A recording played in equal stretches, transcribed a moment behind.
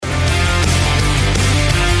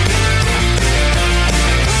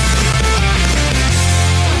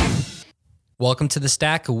Welcome to The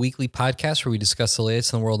Stack, a weekly podcast where we discuss the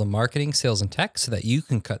latest in the world of marketing, sales, and tech so that you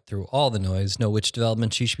can cut through all the noise, know which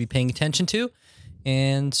developments you should be paying attention to,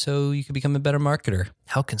 and so you can become a better marketer.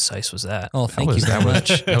 How concise was that? Oh, thank you very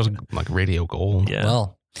much. That was like radio gold. Yeah.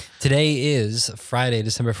 Well, today is Friday,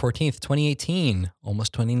 December 14th, 2018,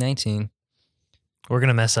 almost 2019. We're going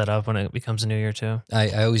to mess that up when it becomes a new year too.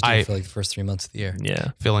 I always do for like the first 3 months of the year.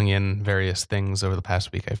 Yeah. Filling in various things over the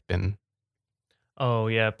past week. I've been... Oh,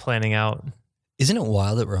 yeah. Planning out. Isn't it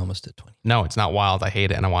wild that we're almost at 20? No, it's not wild. I hate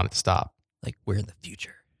it and I want it to stop. Like, we're in the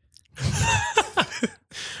future.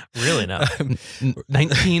 Really not.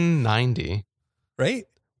 1990 Right?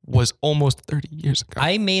 was almost 30 years ago.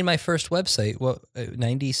 I made my first website,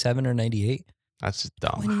 97 or 98? That's just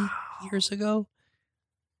dumb. 20 years ago?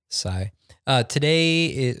 Sigh. Today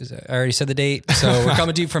is, I already said the date. So we're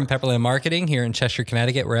coming to you from Pepperland Marketing here in Chester,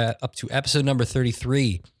 Connecticut. We're up to episode number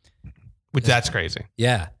 33. Which that's crazy.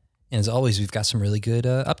 Yeah. And as always, we've got some really good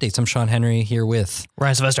updates. I'm Sean Henry here with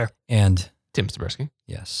Ryan Sylvester. and Tim Stabersky.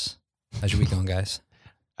 yes. How's your week going, guys?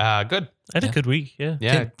 Good. I had a good week. Yeah.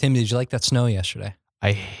 Yeah. Tim, did you like that snow yesterday?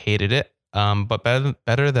 I hated it. But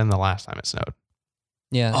better than the last time it snowed.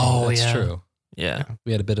 Yeah. Oh, that's yeah. true. Yeah.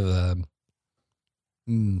 We had a bit of a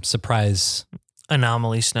surprise.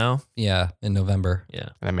 Anomaly snow. Yeah. In November. Yeah.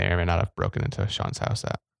 And I may or may not have broken into Sean's house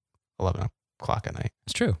at 11 o'clock at night.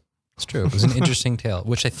 It's true. It's true. It was an interesting tale,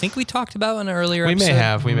 which I think we talked about in an earlier We episode. may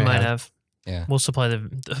have. We may Might have. have. Yeah. We'll supply the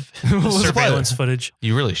We'll supply surveillance it. footage.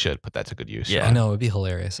 You really should put that to good use. Yeah. I know. It'd be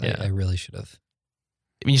hilarious. Yeah. I really should have.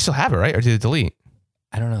 I mean, you still have it, right? Or did it delete?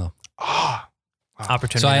 I don't know. Oh,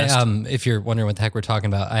 Opportunity. So missed. if you're wondering what the heck we're talking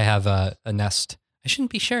about, I have a Nest. I shouldn't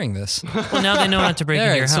be sharing this. Well, now they know not to break All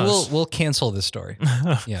into right, your so house. we'll cancel this story.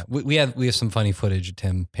 Yeah, we have some funny footage of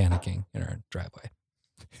Tim panicking in our driveway.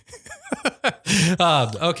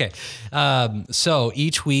 Okay, so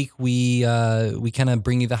each week we kind of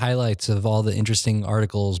bring you the highlights of all the interesting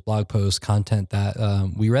articles, blog posts, content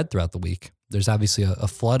that we read throughout the week. There's obviously a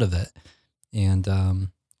flood of it, and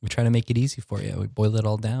we try to make it easy for you. We boil it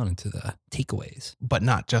all down into the takeaways. But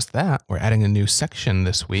not just that. We're adding a new section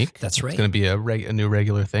this week. That's right. It's going to be a new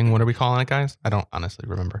regular thing. What are we calling it, guys? I don't honestly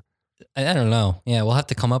remember. I don't know. Yeah, we'll have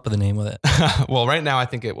to come up with a name with it. Well, right now I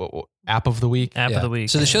think app of the week. App Yeah. of the week.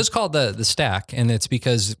 So the show's called the Stack, and it's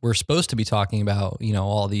because we're supposed to be talking about,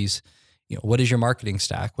 all these, what is your marketing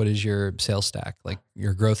stack? What is your sales stack? Like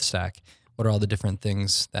your growth stack? What are all the different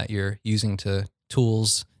things that you're using to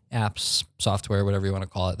tools, apps, software, whatever you want to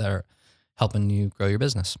call it, that are helping you grow your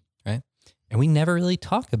business, right? And we never really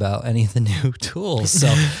talk about any of the new tools.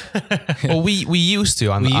 So Well, we used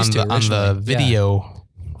to on the originally, video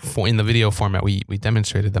in the video format. We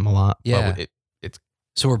demonstrated them a lot. Yeah. But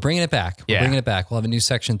So we're bringing it back. We'll Yeah. have a new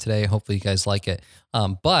section today. Hopefully you guys like it.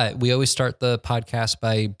 But we always start the podcast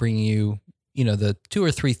by bringing you, the 2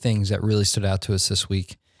 or 3 things that really stood out to us this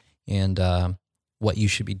week and what you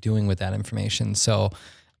should be doing with that information. So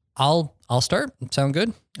I'll start. Sound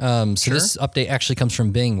good? So Sure. this update actually comes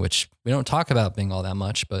from Bing, which we don't talk about Bing all that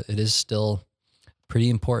much, but it is still a pretty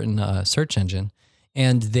important search engine.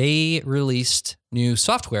 And they released new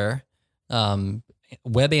software,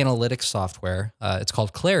 web analytics software. It's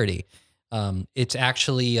called Clarity. It's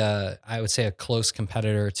actually, I would say, a close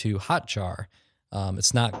competitor to Hotjar.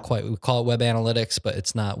 It's not quite, we call it web analytics, but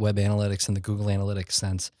it's not web analytics in the Google Analytics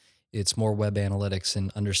sense. It's more web analytics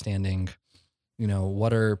and understanding,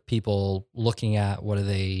 what are people looking at? What are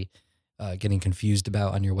they getting confused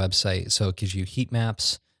about on your website? So it gives you heat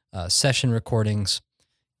maps, session recordings.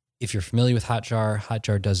 If you're familiar with Hotjar,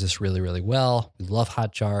 Hotjar does this really, really well. We love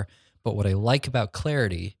Hotjar. But what I like about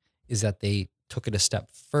Clarity is that they took it a step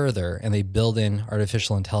further and they build in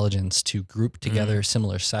artificial intelligence to group together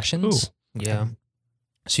similar sessions. Yeah.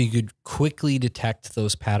 So you could quickly detect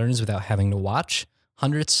those patterns without having to watch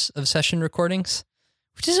hundreds of session recordings,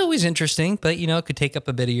 which is always interesting, but it could take up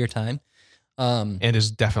a bit of your time. it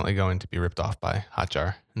is definitely going to be ripped off by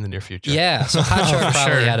Hotjar in the near future. Yeah. So Hotjar For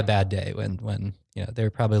probably sure. had a bad day when they were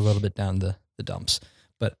probably a little bit down the dumps,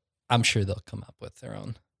 but I'm sure they'll come up with their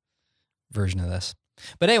own version of this.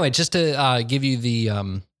 But anyway, just to give you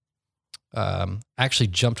the, actually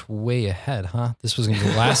jumped way ahead, huh? This was going to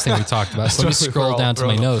be the last thing we talked about. So let me scroll down to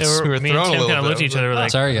my notes. Yeah, We were me and thrown a Tim little kind of looked at bit. each other. We're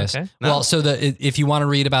like, Sorry, guys. okay. Well, so if you want to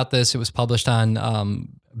read about this, it was published on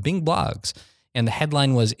Bing Blogs. And the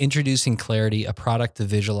headline was Introducing Clarity, a product to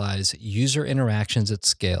visualize user interactions at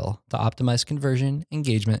scale to optimize conversion,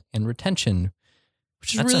 engagement, and retention,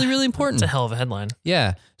 which is really important. It's a hell of a headline.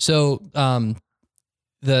 Yeah. So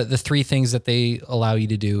the 3 things that they allow you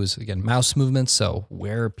to do is, again, mouse movements. So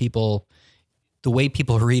the way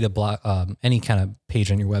people read a blog, any kind of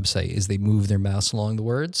page on your website is they move their mouse along the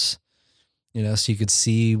words. so you could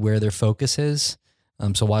see where their focus is.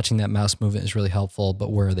 So watching that mouse movement is really helpful,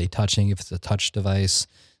 but where are they touching? If it's a touch device,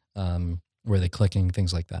 where are they clicking,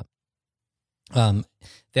 things like that.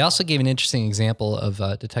 They also gave an interesting example of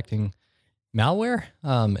detecting malware.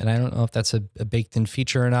 And I don't know if that's a baked in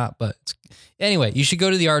feature or not, but anyway, you should go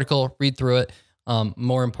to the article, read through it.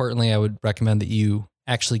 More importantly, I would recommend that you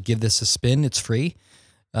actually give this a spin. It's free.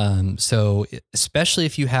 So especially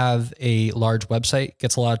if you have a large website,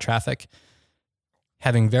 gets a lot of traffic,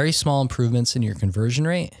 having very small improvements in your conversion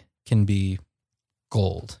rate can be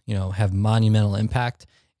gold, have monumental impact.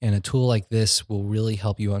 And a tool like this will really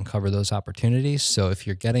help you uncover those opportunities. So if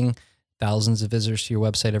you're getting thousands of visitors to your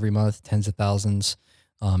website every month, tens of thousands,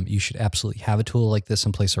 you should absolutely have a tool like this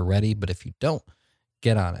in place already. But if you don't,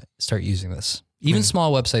 get on it. Start using this. Even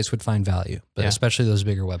small websites would find value, but especially those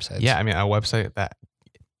bigger websites. Yeah, I mean, a website that,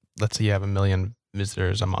 let's say you have 1 million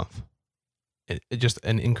visitors a month, it just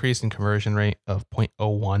an increase in conversion rate of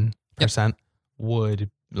 0.01% would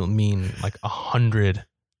mean like 100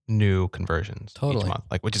 new conversions each month,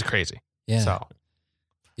 which is crazy. Yeah. So,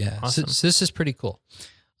 yeah. Awesome. So this is pretty cool.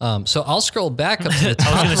 So I'll scroll back up to the top.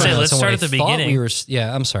 I was going to say, let's start at the beginning.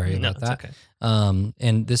 I'm sorry about that. Okay.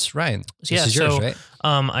 And this, Ryan, this is yours, right?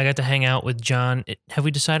 I got to hang out with John. Have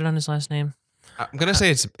we decided on his last name? I'm going to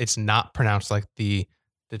say it's not pronounced like the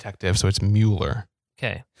detective, so it's Mueller.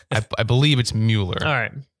 Okay. I believe it's Mueller. All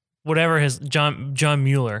right. Whatever his John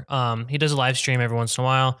Mueller. He does a live stream every once in a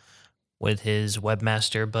while with his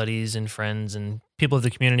webmaster buddies and friends and people of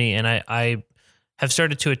the community. And I have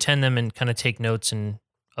started to attend them and kind of take notes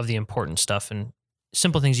of the important stuff and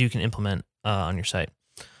simple things you can implement on your site.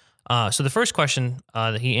 So the first question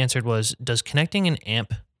that he answered was, does connecting an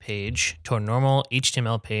AMP page to a normal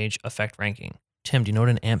HTML page affect ranking? Tim, do you know what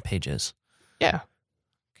an AMP page is? Yeah.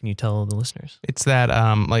 Can you tell the listeners? It's that,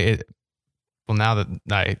 now that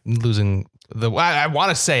I'm losing I want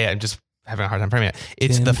to say it, I'm just having a hard time framing it.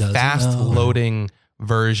 It's Tim the doesn't fast know. loading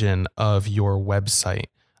version of your website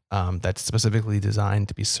that's specifically designed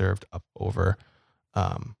to be served up over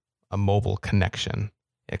a mobile connection.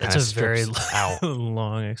 It That's kind of a very out,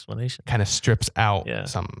 long explanation. kind of strips out Yeah.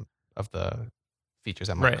 some of the features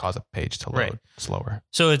that might cause a page to load slower.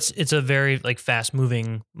 So it's a very like fast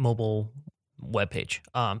moving mobile web page,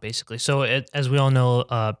 basically. So as we all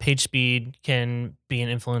know, page speed can be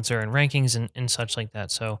an influencer in rankings and such like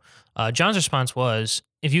that. So John's response was,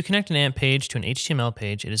 if you connect an AMP page to an HTML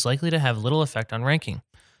page, it is likely to have little effect on ranking.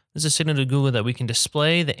 This is a signal to Google that we can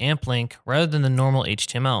display the AMP link rather than the normal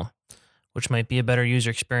HTML, which might be a better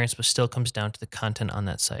user experience, but still comes down to the content on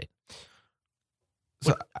that site.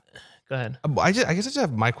 So Go ahead. I guess I just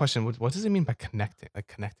have my question. What does it mean by connecting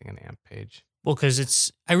an AMP page? Well,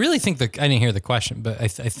 because I really think I didn't hear the question, but I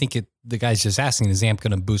think the guy's just asking, is AMP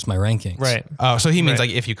going to boost my rankings? right. Oh, so he means Right.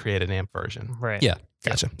 like if you create an AMP version. Right. Yeah.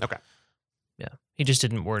 Gotcha. Okay. Yeah. He just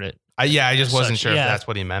didn't word it. I just wasn't Such- sure yeah. if that's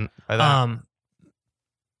what he meant by that.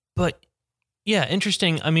 But yeah,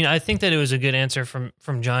 interesting. I mean, I think that it was a good answer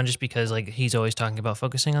from John, just because like he's always talking about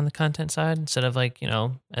focusing on the content side instead of like,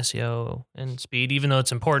 SEO and speed, even though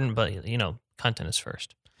it's important, but content is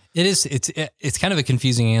first. It is. It's kind of a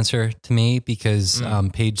confusing answer to me because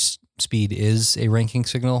page speed is a ranking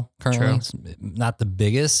signal currently. True. It's not the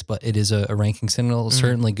biggest, but it is a ranking signal. It's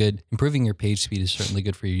certainly good. Improving your page speed is certainly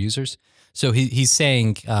good for your users. So he's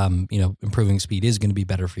saying, improving speed is going to be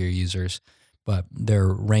better for your users, but their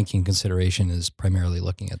ranking consideration is primarily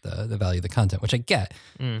looking at the value of the content, which I get.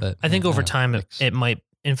 But I think over time mix. it might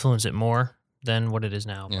influence it more than what it is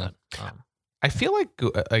now. Yeah. But I feel like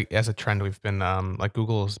as a trend, we've been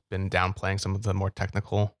Google has been downplaying some of the more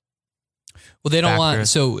technical. Well, they don't want,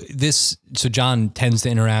 factors. so John tends to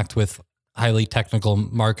interact with highly technical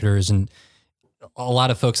marketers, and a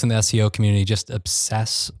lot of folks in the SEO community just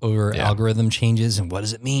obsess over algorithm changes and what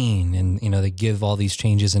does it mean? And, they give all these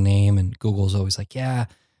changes a name, and Google's always like, yeah,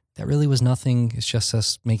 that really was nothing. It's just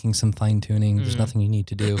us making some fine tuning. There's nothing you need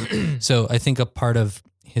to do. So I think a part of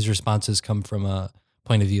his responses come from a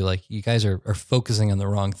point of view, like you guys are focusing on the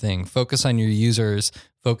wrong thing. Focus on your users,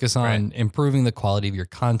 focus on improving the quality of your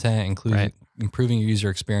content, including improving your user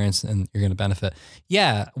experience, and you're going to benefit.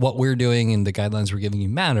 Yeah, what we're doing and the guidelines we're giving you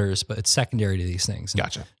matters, but it's secondary to these things. And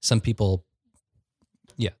Gotcha. some people,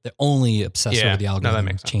 they're only obsessed over the algorithm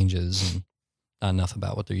makes sense. changes and not enough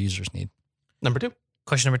about what their users need.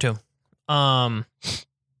 question number 2.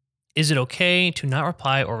 Is it okay to not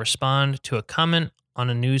reply or respond to a comment on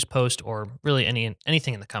a news post or really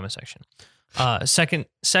anything in the comment section?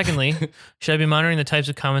 Secondly, should I be monitoring the types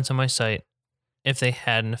of comments on my site if they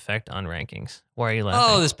had an effect on rankings? Why are you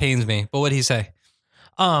laughing? Oh, this pains me. But what did he say?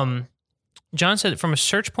 John said, from a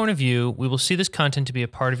search point of view, we will see this content to be a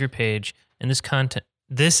part of your page and this content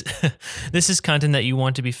this this is content that you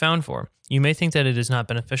want to be found for. You may think that it is not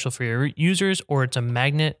beneficial for your users or it's a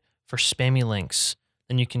magnet for spammy links.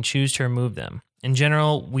 Then you can choose to remove them. In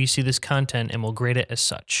general, we see this content and will grade it as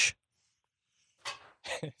such.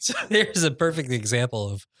 So there's a perfect example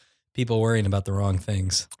of people worrying about the wrong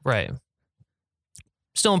things. Right.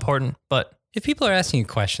 Still important, but if people are asking you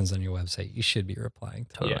questions on your website, you should be replying.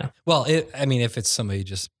 Totally. Yeah. Well, if it's somebody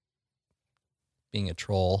just being a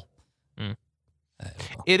troll, I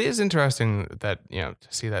don't know. It is interesting that to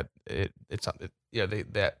see that it's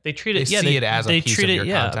they treat it. See it as a piece of your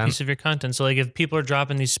content. A piece of your content. So like if people are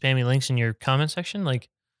dropping these spammy links in your comment section, like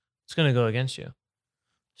it's going to go against you.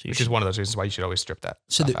 So Which is one of those reasons why you should always strip that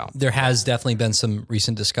stuff out. There has definitely been some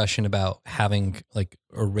recent discussion about having like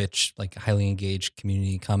a rich, like highly engaged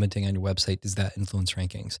community commenting on your website. Does that influence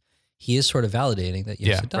rankings? He is sort of validating that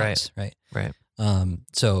yes, it does. Right.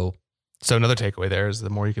 So another takeaway there is the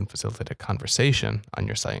more you can facilitate a conversation on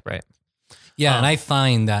your site. Right. Yeah. And I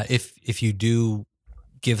find that if you do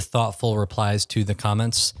give thoughtful replies to the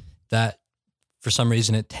comments, that for some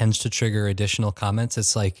reason it tends to trigger additional comments.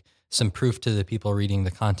 It's like some proof to the people reading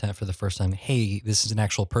the content for the first time. Hey, this is an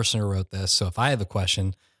actual person who wrote this. So if I have a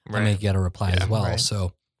question, I may get a reply as well. Right.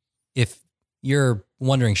 So if you're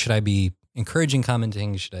wondering, should I be encouraging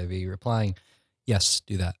commenting? Should I be replying? Yes,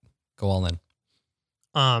 do that. Go all in.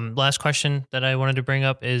 Last question that I wanted to bring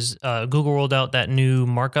up is Google rolled out that new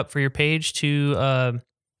markup for your page to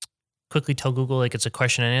quickly tell Google like it's a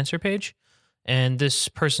question and answer page. And this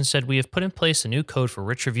person said, we have put in place a new code for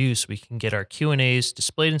rich reviews so we can get our Q&As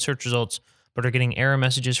displayed in search results, but are getting error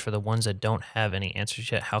messages for the ones that don't have any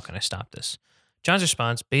answers yet. How can I stop this? John's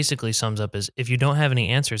response basically sums up as, if you don't have any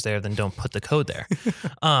answers there, then don't put the code there.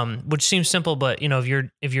 Which seems simple, but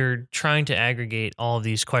if you're trying to aggregate all of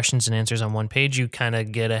these questions and answers on one page, you kind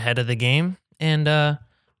of get ahead of the game and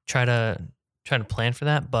try to plan for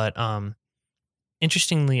that. But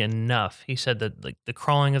interestingly enough, he said that like the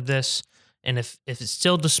crawling of this, and if it's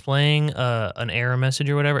still displaying an error message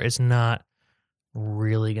or whatever, it's not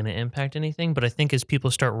really going to impact anything. But I think as people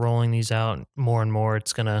start rolling these out more and more,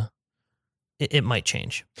 it might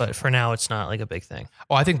change. But for now, it's not like a big thing.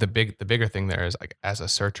 Well, I think the bigger thing there is like as a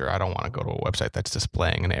searcher, I don't want to go to a website that's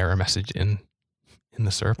displaying an error message in the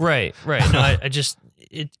SERP. Right. No, I just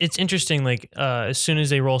it's interesting. Like as soon as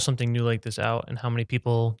they roll something new like this out, and how many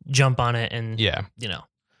people jump on it, and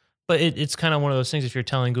But it's kind of one of those things. If you're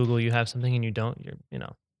telling Google you have something and you don't,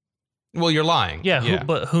 Well, you're lying. Yeah.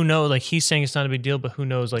 But who knows? Like he's saying it's not a big deal, but who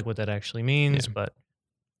knows like what that actually means? Yeah. But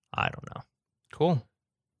I don't know. Cool.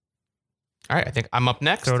 All right. I think I'm up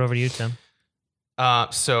next. Throw it over to you, Tim.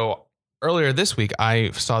 So earlier this week,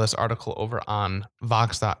 I saw this article over on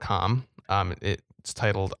Vox.com. It's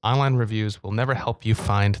titled "Online Reviews Will Never Help You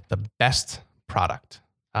Find the Best Product."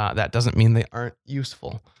 That doesn't mean they aren't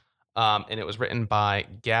useful. And it was written by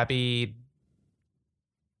Gabby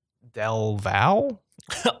Del Val.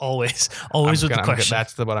 always with the question.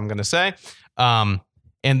 That's what I'm going to say.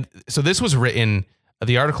 And so this was written,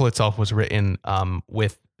 the article itself was written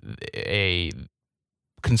with a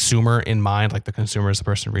consumer in mind, like the consumer is the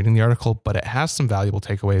person reading the article, but it has some valuable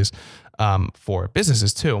takeaways for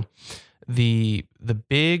businesses too. The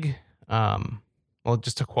big,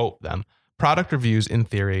 just to quote them, product reviews, in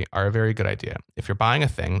theory, are a very good idea. If you're buying a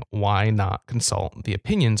thing, why not consult the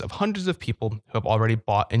opinions of hundreds of people who have already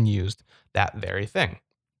bought and used that very thing?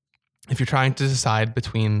 If you're trying to decide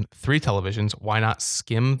between 3 televisions, why not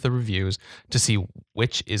skim the reviews to see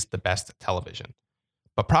which is the best television?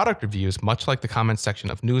 But product reviews, much like the comments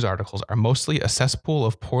section of news articles, are mostly a cesspool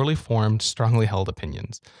of poorly formed, strongly held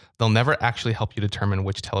opinions. They'll never actually help you determine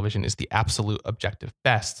which television is the absolute objective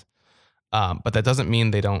best. But that doesn't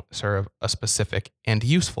mean they don't serve a specific and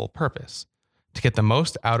useful purpose. To get the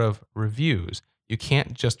most out of reviews, you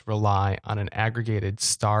can't just rely on an aggregated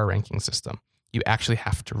star ranking system. You actually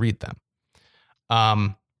have to read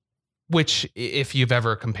them. Which, if you've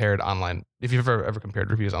ever compared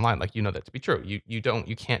reviews online, like that to be true.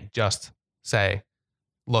 You can't just say,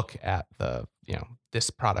 look at this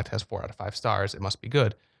product has 4 out of 5 stars, it must be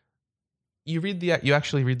good. You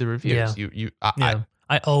actually read the reviews. Yeah.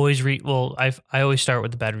 I always read. Well, I always start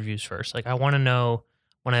with the bad reviews first. Like I want to know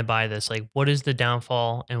when I buy this, like what is the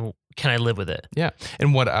downfall and can I live with it? Yeah.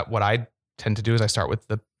 And what I tend to do is I start with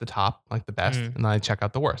the top, like the best, and then I check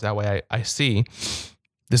out the worst. That way I see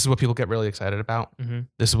this is what people get really excited about. Mm-hmm.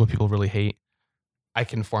 This is what people really hate. I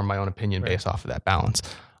can form my own opinion based off of that balance.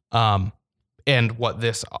 And what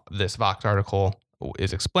this Vox article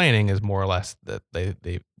is explaining is more or less that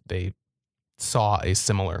they saw a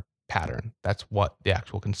similar pattern. That's what the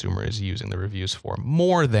actual consumer is using the reviews for,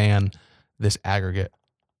 more than this aggregate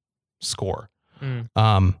score.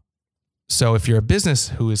 Mm. So if you're a business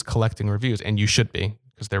who is collecting reviews, and you should be,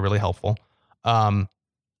 because they're really helpful,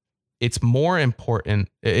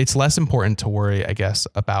 it's less important to worry, I guess,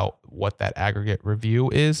 about what that aggregate review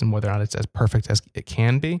is and whether or not it's as perfect as it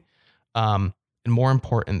can be. And more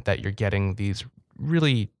important that you're getting these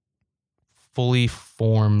really fully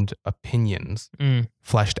formed opinions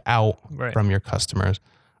fleshed out from your customers.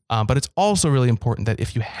 But it's also really important that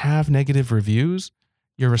if you have negative reviews,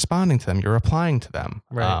 you're responding to them, you're replying to them.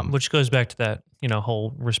 Right. Which goes back to that,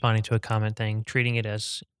 whole responding to a comment thing, treating it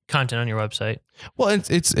as content on your website. Well,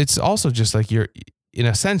 it's also just like in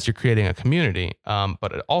a sense, you're creating a community.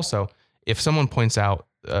 But it also, if someone points out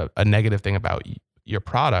a negative thing about your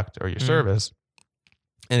product or your service,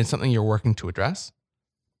 and it's something you're working to address,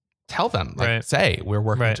 tell them, say, we're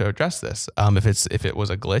working to address this. If it was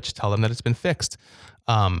a glitch, tell them that it's been fixed.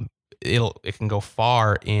 It can go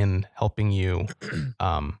far in helping you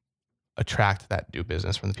attract that new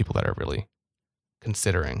business from the people that are really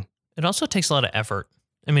considering. It also takes a lot of effort.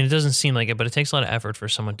 I mean, it doesn't seem like it, but it takes a lot of effort for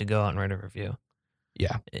someone to go out and write a review.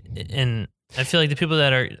 Yeah. And I feel like the people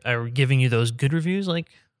that are giving you those good reviews, like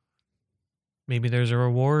maybe there's a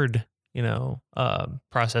reward,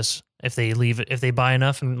 process. If they buy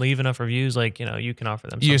enough and leave enough reviews, you can offer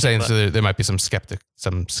them something. You're saying so there might be some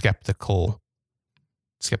skeptical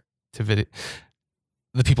skepticity.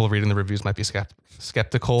 The people reading the reviews might be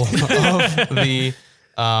skeptical of the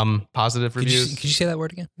positive reviews. Could you say that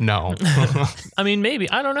word again? No. I mean, maybe.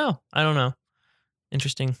 I don't know.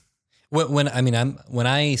 Interesting. When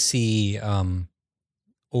I see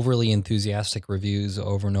overly enthusiastic reviews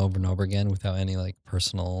over and over and over again without any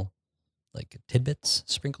personal tidbits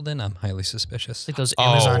sprinkled in, I'm highly suspicious. Like those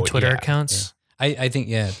Amazon Twitter accounts. Yeah. I think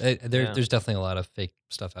there's definitely a lot of fake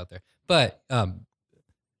stuff out there, but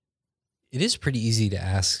it is pretty easy to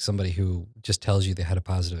ask somebody who just tells you they had a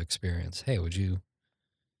positive experience, hey, would you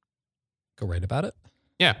go write about it?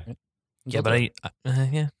 Yeah. Yeah, but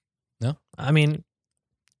No? I mean,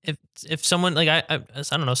 if someone, I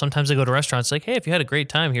don't know, sometimes I go to restaurants, hey, if you had a great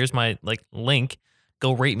time, here's my link,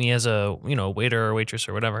 go rate me as a, waiter or waitress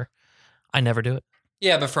or whatever. I never do it.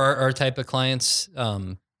 Yeah, but for our type of clients,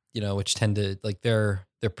 which tend to their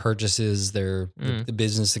purchases, the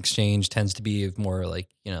business exchange tends to be more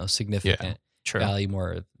significant value,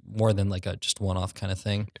 more than a just one-off kind of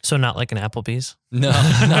thing. So not like an Applebee's? No,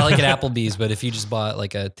 not like an Applebee's, but if you just bought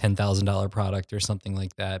a $10,000 product or something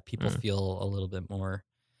like that, people feel a little bit more.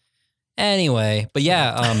 Anyway, but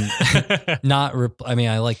yeah, I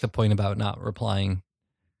like the point about not replying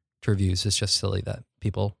to reviews. It's just silly that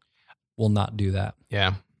people will not do that.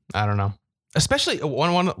 Yeah, I don't know. Especially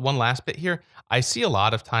one last bit here. I see a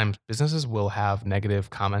lot of times businesses will have negative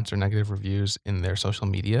comments or negative reviews in their social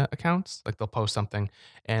media accounts. They'll post something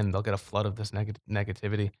and they'll get a flood of this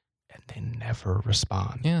negativity, and they never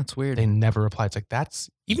respond. Yeah, it's weird. They never reply. It's that's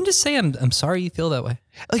even just say I'm sorry you feel that way.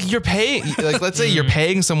 You're paying. Let's say you're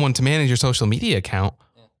paying someone to manage your social media account.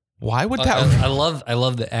 Why would that? I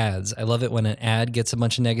love the ads. I love it when an ad gets a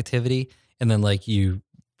bunch of negativity, and then you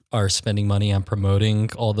are spending money on promoting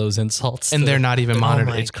all those insults. And they're not even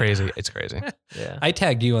monitored. It's God. crazy. It's crazy. Yeah. I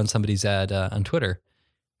tagged you on somebody's ad on Twitter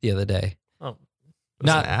the other day. Oh, it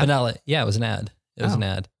was an ad. It was an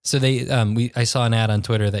ad. So I saw an ad on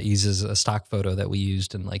Twitter that uses a stock photo that we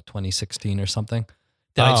used in 2016 or something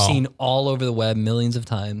that I've seen all over the web millions of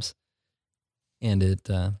times. And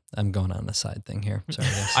I'm going on a side thing here. Sorry,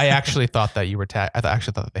 guys. I actually thought that you were I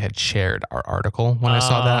actually thought that they had shared our article when I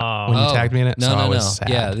saw that, when you tagged me in it. I was sad.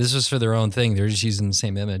 Yeah, this was for their own thing. They're just using the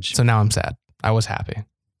same image. So now I'm sad. I was happy.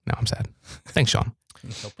 Now I'm sad. Thanks, Sean.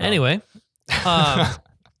 Anyway,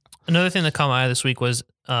 another thing that caught my eye this week was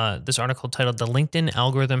this article titled "The LinkedIn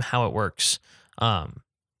Algorithm: How It Works." So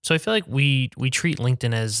I feel like we treat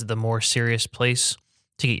LinkedIn as the more serious place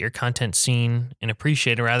to get your content seen and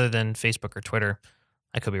appreciated rather than Facebook or Twitter.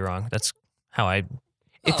 I could be wrong. That's how I.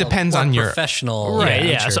 It depends on your professional, right?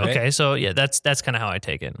 Yeah. Nature, So, right? okay. So yeah, that's kind of how I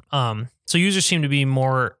take it. So users seem to be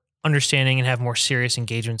more understanding and have more serious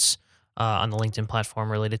engagements on the LinkedIn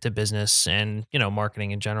platform related to business and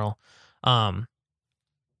marketing in general.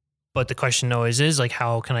 But the question always is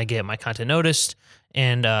how can I get my content noticed?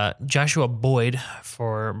 And Joshua Boyd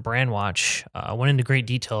for Brandwatch went into great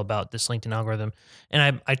detail about this LinkedIn algorithm.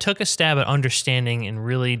 And I took a stab at understanding and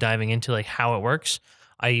really diving into how it works.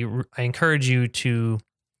 I encourage you to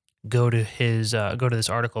go to this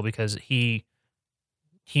article because he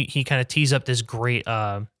kind of tees up this great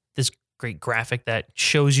graphic that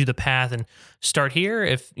shows you the path and start here.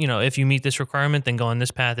 If you meet this requirement, then go on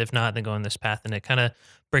this path. If not, then go on this path. And it kind of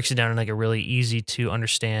breaks it down in a really easy to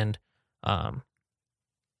understand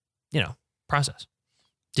process.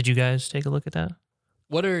 Did you guys take a look at that?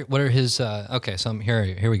 What are his? Okay, so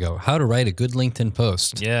here we go. How to write a good LinkedIn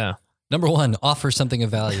post. Yeah. Number 1, offer something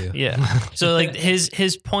of value. Yeah. So like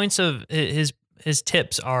his points of his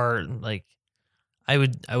tips are like, I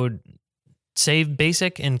would say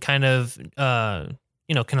basic and kind of can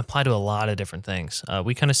apply to a lot of different things.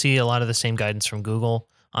 We kind of see a lot of the same guidance from Google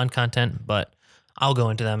on content, but I'll go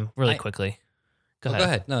into them really quickly. Go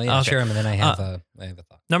ahead. No, yeah, Okay. share them, and then I have a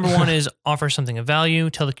thought. Number 1 is offer something of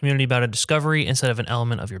value. Tell the community about a discovery instead of an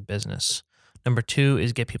element of your business. Number 2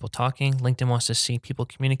 is get people talking. LinkedIn wants to see people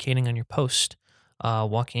communicating on your post.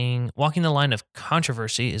 Walking the line of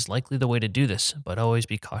controversy is likely the way to do this, but always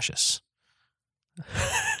be cautious.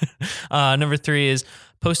 Number 3 is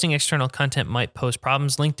posting external content might pose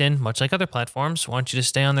problems. LinkedIn, much like other platforms, wants you to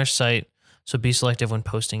stay on their site, so be selective when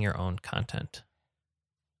posting your own content.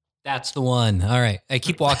 That's the one. All right. I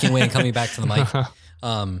keep walking away and coming back to the mic.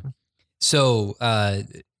 So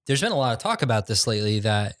there's been a lot of talk about this lately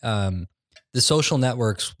that the social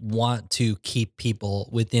networks want to keep people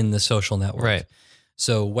within the social network. Right.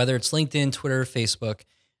 So whether it's LinkedIn, Twitter, Facebook,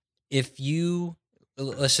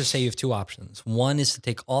 let's just say you have 2 options. One is to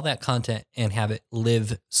take all that content and have it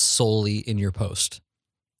live solely in your post.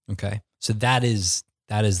 Okay. So that is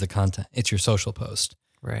the content. It's your social post.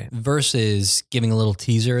 Right. Versus giving a little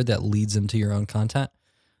teaser that leads them to your own content.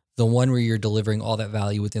 The one where you're delivering all that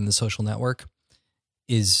value within the social network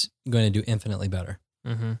is going to do infinitely better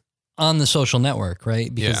on the social network,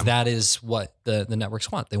 right? Because that is what the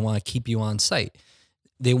networks want. They want to keep you on site.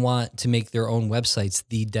 They want to make their own websites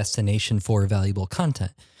the destination for valuable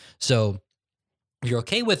content. So if you're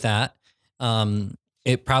okay with that,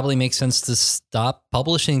 it probably makes sense to stop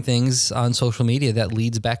publishing things on social media that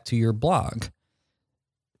leads back to your blog.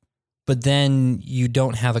 But then you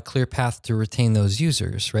don't have a clear path to retain those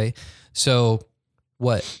users, right? So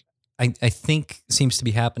what I think seems to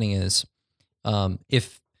be happening is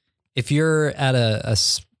if you're at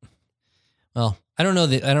I don't know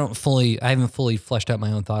that I haven't fully fleshed out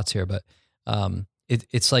my own thoughts here, but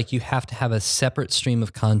it's like you have to have a separate stream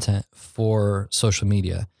of content for social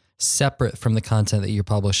media, separate from the content that you're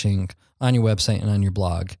publishing on your website and on your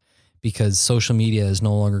blog, because social media is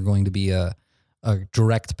no longer going to be a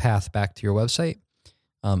direct path back to your website.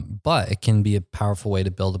 But it can be a powerful way to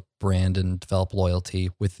build a brand and develop loyalty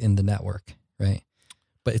within the network, right?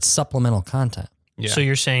 But it's supplemental content. Yeah. So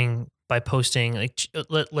you're saying by posting, like,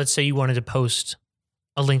 let's say you wanted to post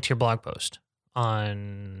a link to your blog post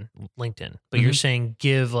on LinkedIn, but you're saying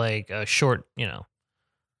give like a short,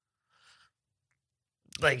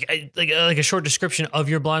 like a short description of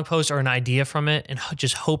your blog post or an idea from it, and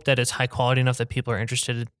just hope that it's high quality enough that people are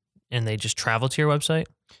interested and they just travel to your website.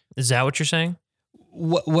 Is that what you're saying?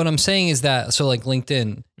 What I'm saying is that, so like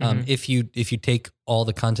LinkedIn, if you take all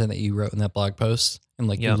the content that you wrote in that blog post and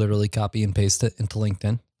you literally copy and paste it into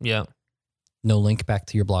LinkedIn, no link back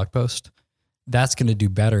to your blog post, that's going to do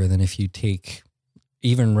better than if you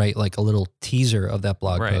write like a little teaser of that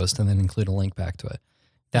blog post and then include a link back to it.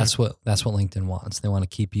 That's what LinkedIn wants. They want to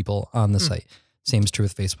keep people on the site. Same is true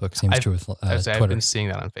with Facebook. Same is true with Twitter. I've been seeing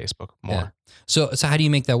that on Facebook more. Yeah. So how do you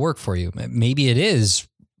make that work for you? Maybe it is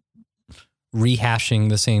rehashing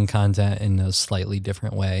the same content in a slightly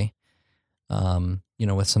different way,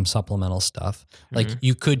 with some supplemental stuff. Like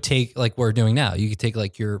you could take, like we're doing now, you could take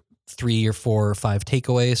like your 3 or 4 or 5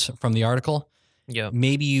 takeaways from the article. Yeah.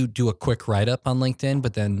 Maybe you do a quick write-up on LinkedIn,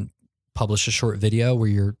 but then publish a short video where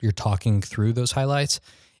you're talking through those highlights.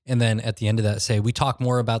 And then at the end of that, say, we talk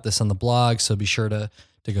more about this on the blog, so be sure to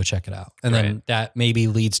go check it out. And then that maybe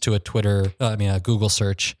leads to a Google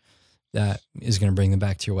search that is going to bring them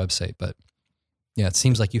back to your website. But yeah, it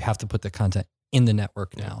seems like you have to put the content in the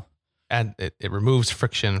network now. And it removes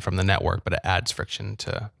friction from the network, but it adds friction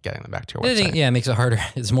to getting them back to your website. It makes it harder.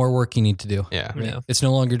 It's more work you need to do. Yeah. Right? It's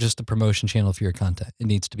no longer just a promotion channel for your content. It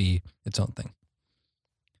needs to be its own thing.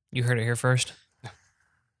 You heard it here first.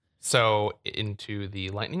 So into the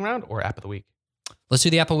lightning round or app of the week? Let's do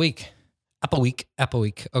the app of week. App of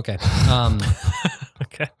week. Okay.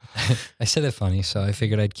 Okay. I said it funny, so I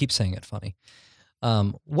figured I'd keep saying it funny.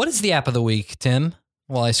 What is the app of the week, Tim?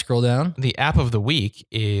 While I scroll down. The app of the week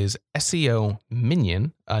is SEO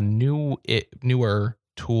Minion, a newer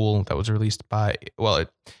tool that was released by,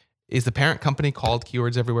 is the parent company called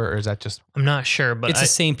Keywords Everywhere, or is that just? I'm not sure, but it's the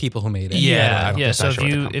same people who made it. Yeah. So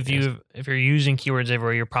if you're using Keywords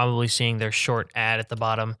Everywhere, you're probably seeing their short ad at the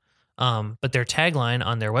bottom. But their tagline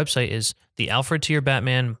on their website is the Alfred to your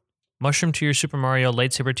Batman, mushroom to your Super Mario,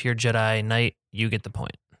 lightsaber to your Jedi Knight. You get the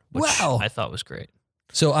point. Which I thought was great.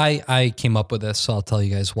 So I came up with this, so I'll tell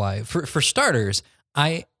you guys why. For starters,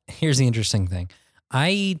 here's the interesting thing.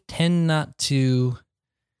 I tend not to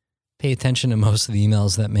pay attention to most of the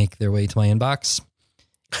emails that make their way to my inbox.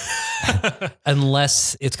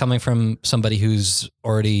 Unless it's coming from somebody who's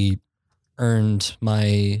already earned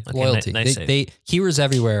my loyalty. Nice they Keywords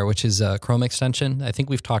Everywhere, which is a Chrome extension. I think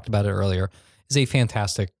we've talked about it earlier. Is a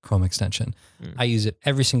fantastic Chrome extension. I use it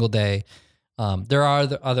every single day. There are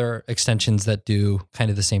other extensions that do kind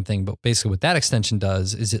of the same thing, but basically what that extension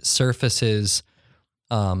does is it surfaces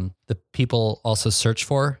the people also search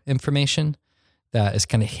for information that is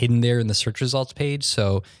kind of hidden there in the search results page.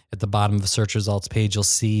 So at the bottom of the search results page, you'll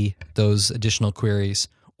see those additional queries.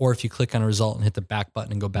 Or if you click on a result and hit the back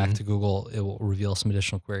button and go back to Google, it will reveal some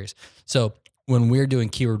additional queries. So when we're doing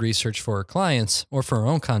keyword research for our clients or for our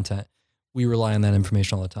own content, we rely on that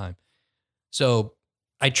information all the time. So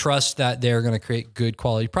I trust that they're going to create good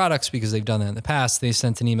quality products because they've done that in the past. They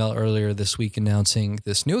sent an email earlier this week announcing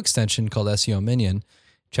this new extension called SEO Minion.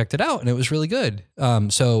 Checked it out and it was really good.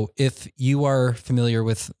 So if you are familiar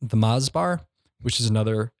with the Moz bar, which is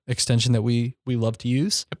another extension that we love to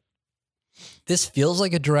use, this feels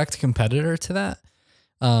like a direct competitor to that.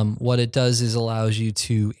 What it does is allows you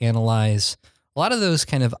to analyze a lot of those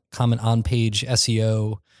kind of common on-page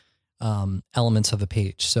SEO elements of a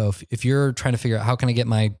page. So if you're trying to figure out how can I get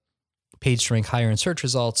my page to rank higher in search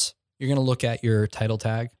results, you're going to look at your title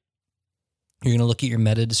tag. You're going to look at your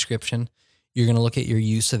meta description. You're going to look at your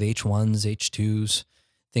use of H1s, H2s,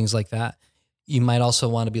 things like that. You might also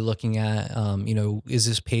want to be looking at, is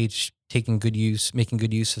this page making good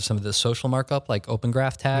use of some of the social markup like open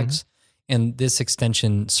graph tags? And this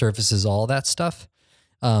extension surfaces all that stuff.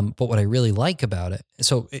 But what I really like about it,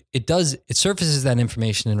 so it surfaces that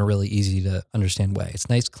information in a really easy to understand way. It's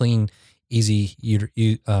nice, clean, easy user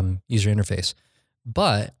interface.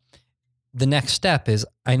 But the next step is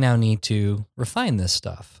I now need to refine this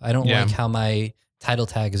stuff. I don't like how my title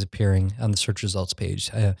tag is appearing on the search results page.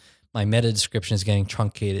 My meta description is getting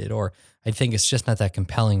truncated, or I think it's just not that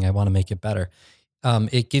compelling. I want to make it better.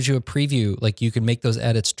 It gives you a preview. Like you can make those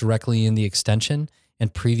edits directly in the extension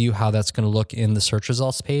and preview how that's going to look in the search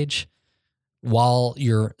results page while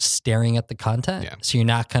you're staring at the content. Yeah. So you're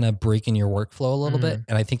not kind of breaking your workflow a little bit.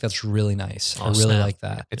 And I think that's really nice. I really like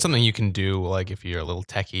that. It's something you can do like if you're a little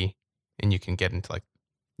techie and you can get into like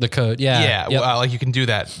the code. Yeah. Yeah. Yep. Well, like you can do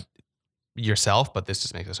that yourself, but this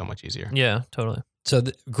just makes it so much easier. Yeah, totally. So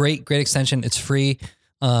great extension. It's free.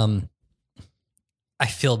 I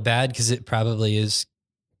feel bad because it probably is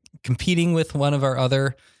competing with one of our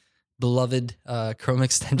other beloved Chrome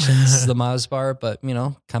extensions, the Moz bar, but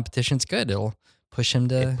competition's good. It'll push him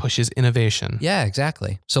to... It pushes innovation. Yeah,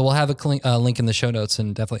 exactly. So we'll have a link in the show notes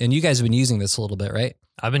and you guys have been using this a little bit, right?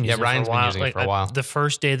 I've been using it Ryan's for a while. been using it for a while. The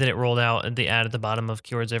first day that it rolled out, the ad at the bottom of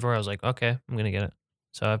Keywords Everywhere, I was like, okay, I'm going to get it.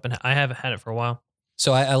 So I haven't had it for a while.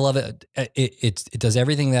 So I love it. It does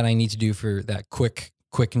everything that I need to do for that quick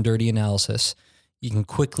and dirty analysis. You can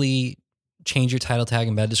quickly change your title tag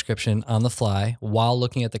and meta description on the fly while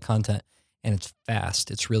looking at the content, and it's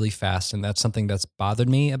fast. It's really fast, and that's something that's bothered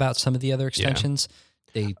me about some of the other extensions.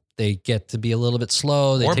 Yeah. They get to be a little bit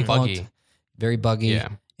slow. They take buggy. Very buggy. Yeah.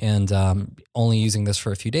 And only using this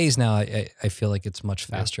for a few days now, I feel like it's much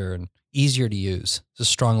faster and easier to use. So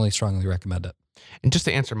strongly recommend it. And just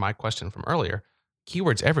to answer my question from earlier,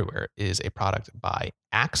 Keywords Everywhere is a product by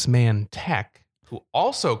Axeman Tech, who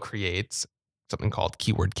also creates something called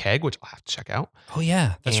Keyword Keg, which I'll have to check out. Oh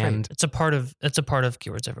yeah, that's right. It's a part of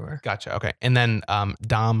Keywords Everywhere. Gotcha. Okay, and then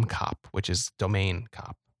Dom Cop, which is Domain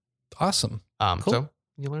Cop. Awesome. Cool. So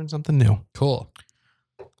you learned something new. Cool.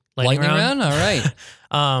 Lightning round. All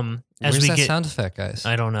right. Where's that sound effect, guys?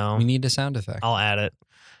 I don't know. We need a sound effect. I'll add it.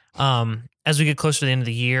 As we get closer to the end of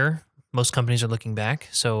the year, most companies are looking back.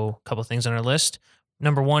 So a couple of things on our list.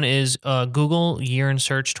 Number one is Google Year in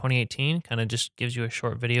Search 2018. Kind of just gives you a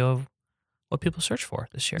short video of what people search for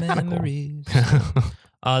this year. Memories.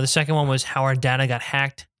 The second one was how our data got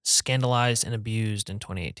hacked, scandalized, and abused in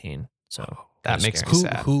 2018 . So that makes me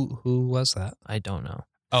sad. Who was that? I don't know.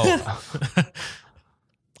 Oh.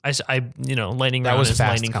 Lightning round is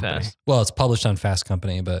lightning fast. Well, it's published on Fast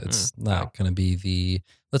Company, but it's not going to be the.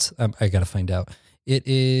 I got to find out. It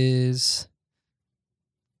is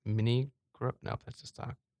Mini Group. No, that's just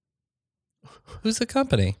stock. Who's the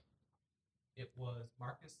company? It was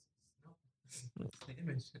Marcus. No, the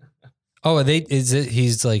image. Oh,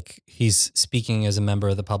 he's speaking as a member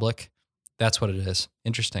of the public. That's what it is.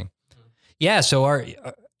 Interesting. Yeah. So I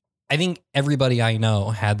think everybody I know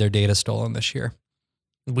had their data stolen this year.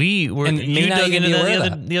 We were, and you dug into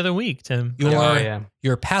that the other week, Tim.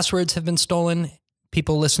 Your passwords have been stolen.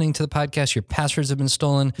 people listening to the podcast, your passwords have been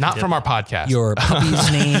stolen. Not from our podcast. Your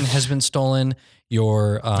puppy's name has been stolen.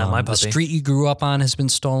 Your my the puppy. street you grew up on has been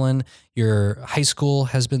stolen. Your high school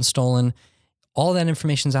has been stolen. All that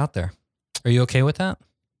information's out there. Are you okay with that?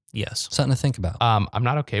 Yes. Something to think about. I'm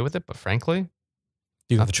not okay with it, but frankly,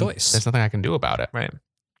 You have a choice. There's nothing I can do about it. Right.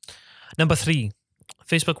 Number 3,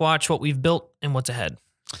 Facebook Watch what we've built and what's ahead.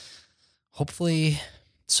 Hopefully,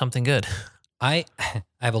 Something good. I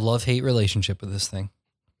have a love-hate relationship with this thing.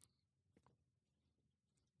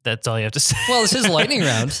 That's all you have to say. Well, this is lightning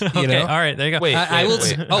round. You Okay. know? All right. There you go. Wait, I will.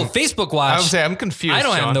 wait. Oh, Facebook I Watch. would say I'm confused. I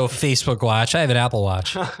don't have Sean. no Facebook Watch. I have an Apple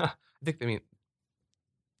Watch. I think they mean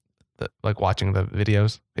like watching the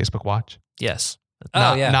videos, Facebook Watch. Yes.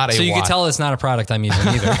 Oh, yeah. not a so you can watch. tell it's not a product I'm using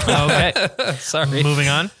either. Okay. Sorry. Moving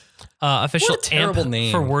on. Official What a terrible AMP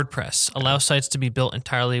name. for WordPress. Allow sites to be built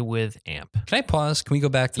entirely with AMP. Can I pause? Can we go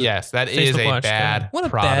back to Yes, that is Facebook a Watch, bad what a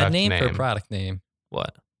product bad name for a product name?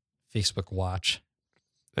 What? Facebook Watch.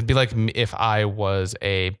 It'd be like if I was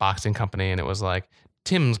a boxing company and it was like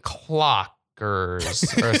Tim's Clockers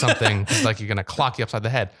or something. It's like you're going to clock you upside the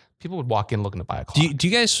head. People would walk in looking to buy a clock. Do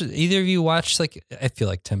you guys, either of you watch, like, I feel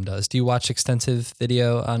like Tim does. Do you watch extensive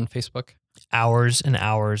video on Facebook? Hours and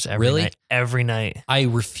hours every Really? night. Every night. I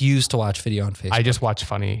refuse to watch video on Facebook. I just watch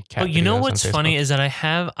funny cat But you know videos what's on funny Facebook. is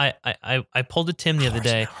that I pulled a Tim the other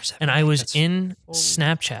day and I was in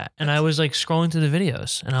Snapchat and I was like scrolling through the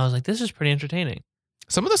videos and I was like, this is pretty entertaining.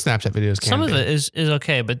 Some of the Snapchat videos can Some be. of it is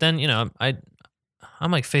okay, but then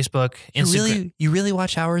I'm like Facebook, Instagram, You really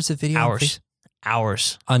watch hours of video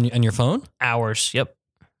hours. on your phone? Hours. Yep.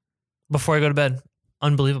 Before I go to bed.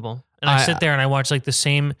 Unbelievable. And I sit there and I watch like the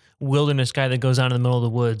same wilderness guy that goes out in the middle of the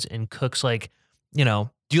woods and cooks like, Do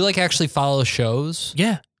you like actually follow shows?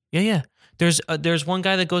 Yeah. There's one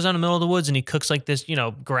guy that goes out in the middle of the woods and he cooks like this,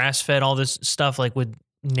 grass fed, all this stuff like with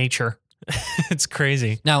nature. It's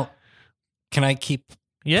crazy. Now, can I keep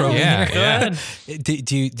Yeah. probing Yeah, here? Go yeah. ahead.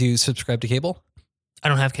 Do you subscribe to cable? I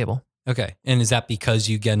don't have cable. Okay. And is that because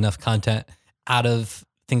you get enough content out of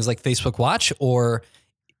things like Facebook Watch, or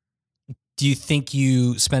do you think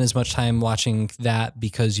you spend as much time watching that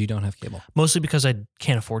because you don't have cable? Mostly because I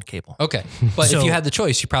can't afford cable. Okay. But if So- you had the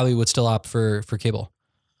choice, you probably would still opt for cable.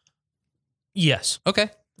 Yes. Okay.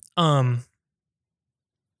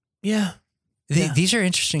 Yeah. Yeah. These are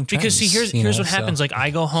interesting trends. Because see, here's what happens. So. Like I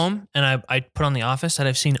go home and I put on The Office that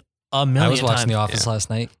I've seen a million I was watching times. The Office last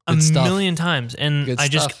night. A Good stuff. million times. And Good I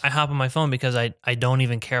stuff. hop on my phone because I don't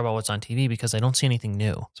even care about what's on TV because I don't see anything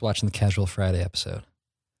new. I was watching the Casual Friday episode.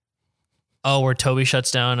 Oh, where Toby shuts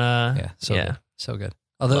down Yeah. So yeah. good. So good.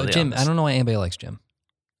 Although Love The Jim, Office. I don't know why anybody likes Jim.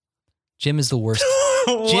 Jim is the worst.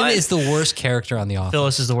 Jim is the worst character on The Office.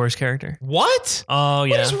 Phyllis is the worst character. What? Oh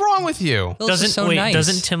yeah. What is wrong with you? Phyllis is so nice.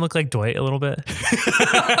 Doesn't Tim look like Dwight a little bit?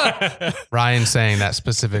 Ryan's saying that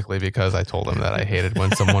specifically because I told him that I hated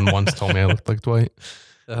when someone once told me I looked like Dwight.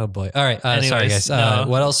 Oh boy. All right. Sorry Anyways, guys. no.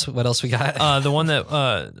 What else we got? The one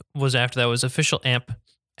that was after that was official AMP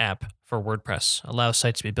app for WordPress. Allows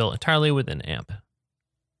sites to be built entirely within AMP.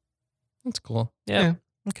 That's cool. Yeah.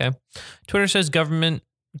 Okay. Twitter says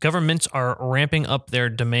governments are ramping up their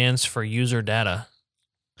demands for user data.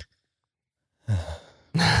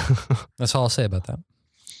 That's all I'll say about that.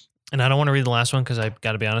 And I don't want to read the last one because I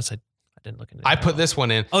got to be honest, I didn't look into it. I put this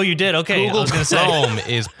one in. Oh, you did? Okay. I Google was going to say. Chrome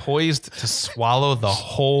is poised to swallow the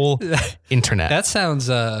whole internet. That sounds.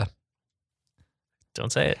 Don't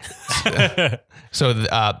say it. So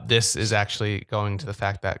this is actually going to the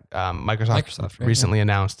fact that Microsoft right, recently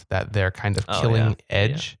announced that they're kind of Oh, killing yeah.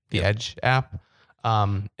 Edge, the Edge app,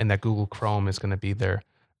 and that Google Chrome is going to be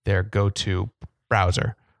their go-to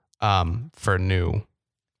browser for new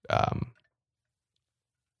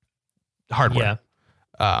hardware.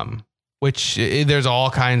 Yeah. Which there's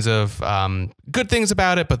all kinds of good things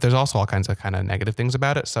about it, but there's also all kinds of kind of negative things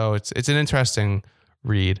about it. So it's an interesting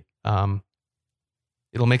read.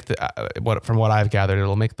 It'll make from what I've gathered,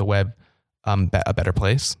 it'll make the web a better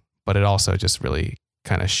place, but it also just really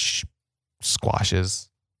kind of squashes,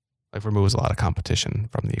 like removes a lot of competition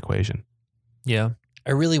from the equation. Yeah.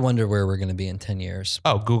 I really wonder where we're going to be in 10 years.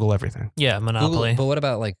 Oh, Google everything. Yeah. Monopoly. Google, but what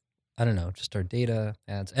about like, I don't know, just our data,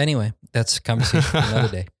 ads. Anyway, that's a conversation for another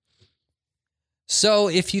day. So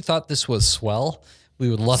if you thought this was swell, we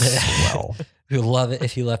would love it. Swell. We would love it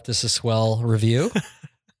if you left us a swell review.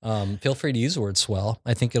 Feel free to use the word swell.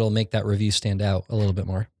 I think it'll make that review stand out a little bit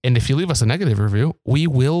more. And if you leave us a negative review, we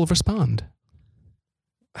will respond.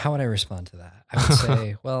 How would I respond to that? I would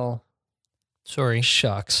say, well, Sorry.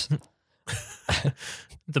 shucks.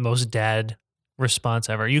 The most dad response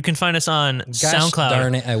ever. You can find us on Gosh SoundCloud,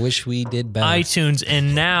 darn it, I wish we did better. iTunes,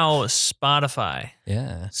 and now Spotify.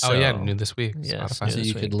 Yeah. Oh yeah, new this week. Yes, Spotify. new So this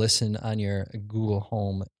you week. could listen on your Google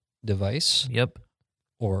Home device Yep.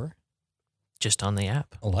 or Just on the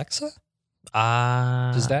app. Alexa.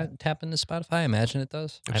 Ah. Does that tap into Spotify? I imagine it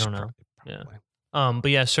does. I don't know. Probably.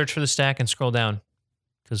 But yeah, search for the stack and scroll down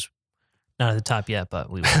because not at the top yet, but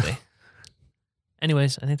we will be.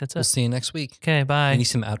 Anyways, I think that's We'll it. see you next week. Okay, bye. We need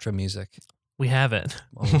some outro music. We have it.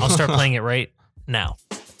 I'll start playing it right now.